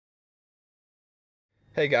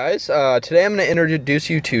Hey guys, today I'm going to introduce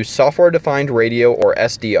you to Software Defined Radio, or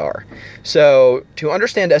SDR. So to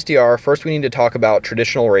understand SDR, first we need to talk about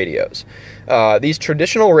traditional radios. These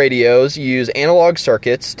traditional radios use analog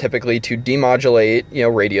circuits typically to demodulate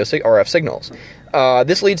RF signals.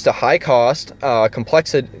 This leads to high cost,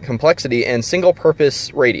 complexity, and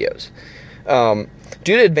single-purpose radios.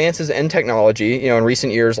 Due to advances in technology, in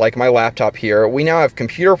recent years, like my laptop here, we now have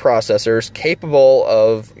computer processors capable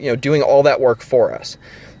of, doing all that work for us.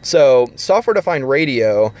 So software-defined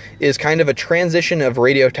radio is kind of a transition of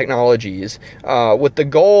radio technologies with the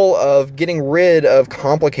goal of getting rid of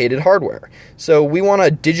complicated hardware. So we want to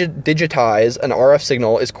digitize an RF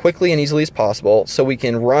signal as quickly and easily as possible so we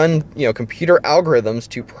can run computer algorithms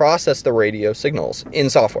to process the radio signals in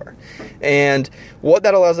software. And what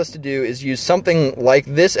that allows us to do is use something like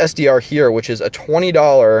this SDR here, which is a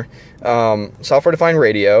 $20 software-defined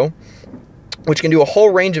radio, which can do a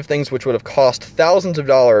whole range of things which would have cost thousands of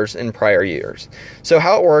dollars in prior years. So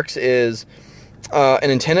how it works is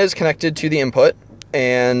an antenna is connected to the input,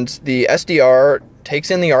 and the SDR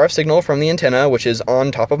takes in the RF signal from the antenna, which is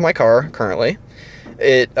on top of my car currently.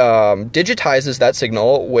 It digitizes that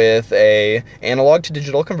signal with a analog to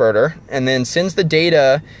digital converter, and then sends the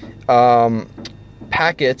data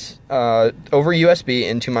packets over USB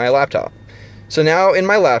into my laptop. So now in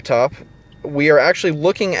my laptop, we are actually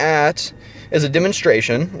looking at, as a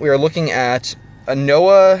demonstration, we are looking at a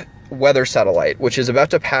NOAA weather satellite, which is about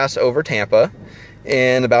to pass over Tampa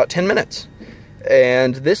in about 10 minutes.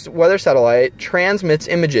 And this weather satellite transmits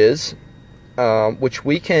images, which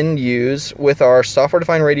we can use with our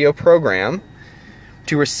software-defined radio program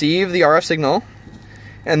to receive the RF signal.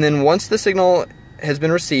 And then once the signal has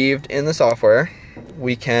been received in the software,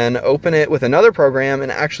 we can open it with another program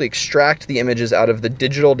and actually extract the images out of the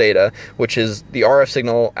digital data, which is the RF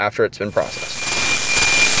signal after it's been processed.